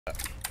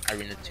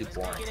Arena 2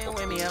 boring.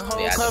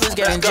 Whole club is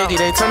getting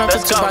jiggy. They turn up to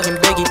Tupac and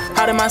Biggie.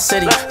 Hot in my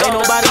city, ain't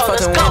nobody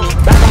fucking with me.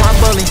 Back on my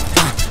bully,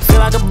 feel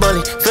like a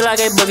bully, feel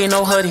like a boogie,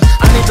 no hoodie.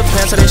 I need the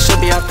pants so they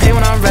should be. I pay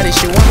when I'm ready.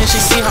 She want me,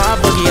 she see how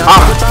I boogie.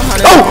 I'm with them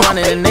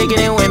hundred and they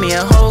getting with me.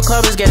 And whole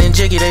club is getting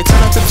jiggy. They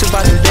turn up to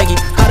Tupac and Biggie.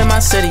 Hot in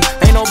my city,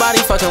 ain't nobody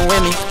fucking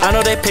with me. I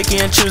know they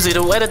picky and choosy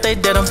the way that they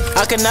did them.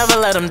 I could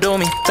never let them do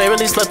me. They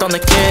really slipped on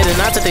the kid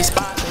and I took they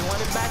spot. They want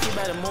it back, you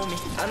better move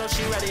me. I know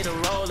she ready to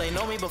roll. They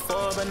know me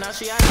before, but now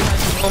she acting like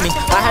she know me.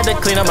 I had to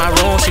clean up my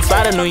room. She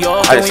fly to New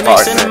York and we make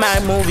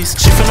cinematic movies.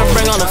 She finna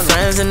bring all the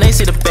friends and they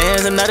see the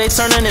bands and now they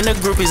turning into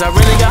groupies. I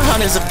really got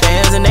hundreds of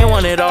bands and they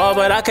want it all,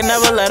 but I can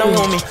never let them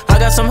woo me. I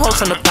got some hoes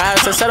from the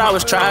past that said I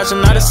was trash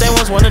and now the same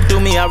ones wanna do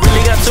me. I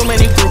really got too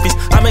many groupies.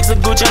 I mix the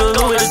Gucci, the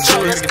Louis, the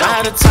Julius. I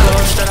had to tell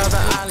her straight out the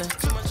island.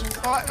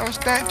 Don't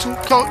stand too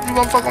close, you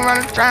gon' fuck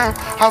around and drown.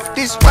 Off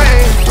this way,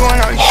 doing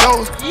all these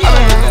shows. I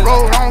been on the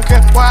road, I don't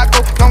care where I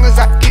go, long as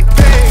I get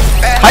paid.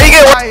 How you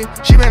get life,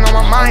 she been on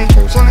my mind.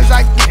 Soon as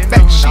I get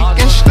back, she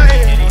can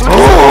slay. Do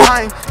this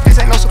time, this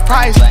ain't no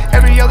surprise.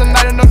 Every other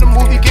night another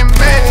movie get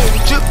made.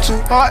 Jump too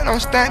hard,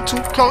 don't stand too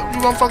close,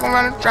 you gon' fuck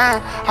around and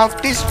drown.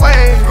 Off this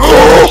way, doing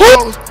all these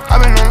shows. I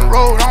been on the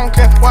road, I don't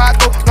care where I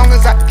go, long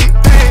as I get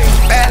paid.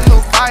 Bad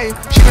little vibe,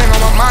 she been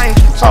on my mind.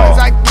 Soon as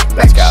I get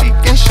back, she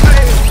can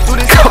slay. Do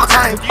this all the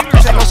time,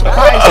 this ain't no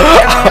surprise. Every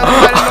other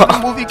night another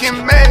movie get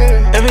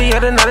made. Every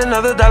other night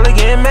another dollar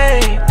get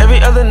made. Every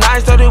other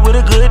night started with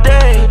a good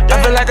day.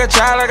 I feel like a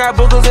child, I got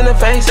boogers in the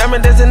face. I'm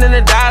dancing in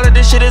the dollar,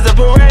 this shit is a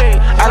parade.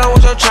 I don't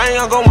want your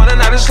train, I'm gon' want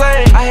another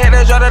slave. I had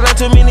to draw that like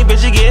too many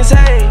bitches getting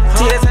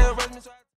saved.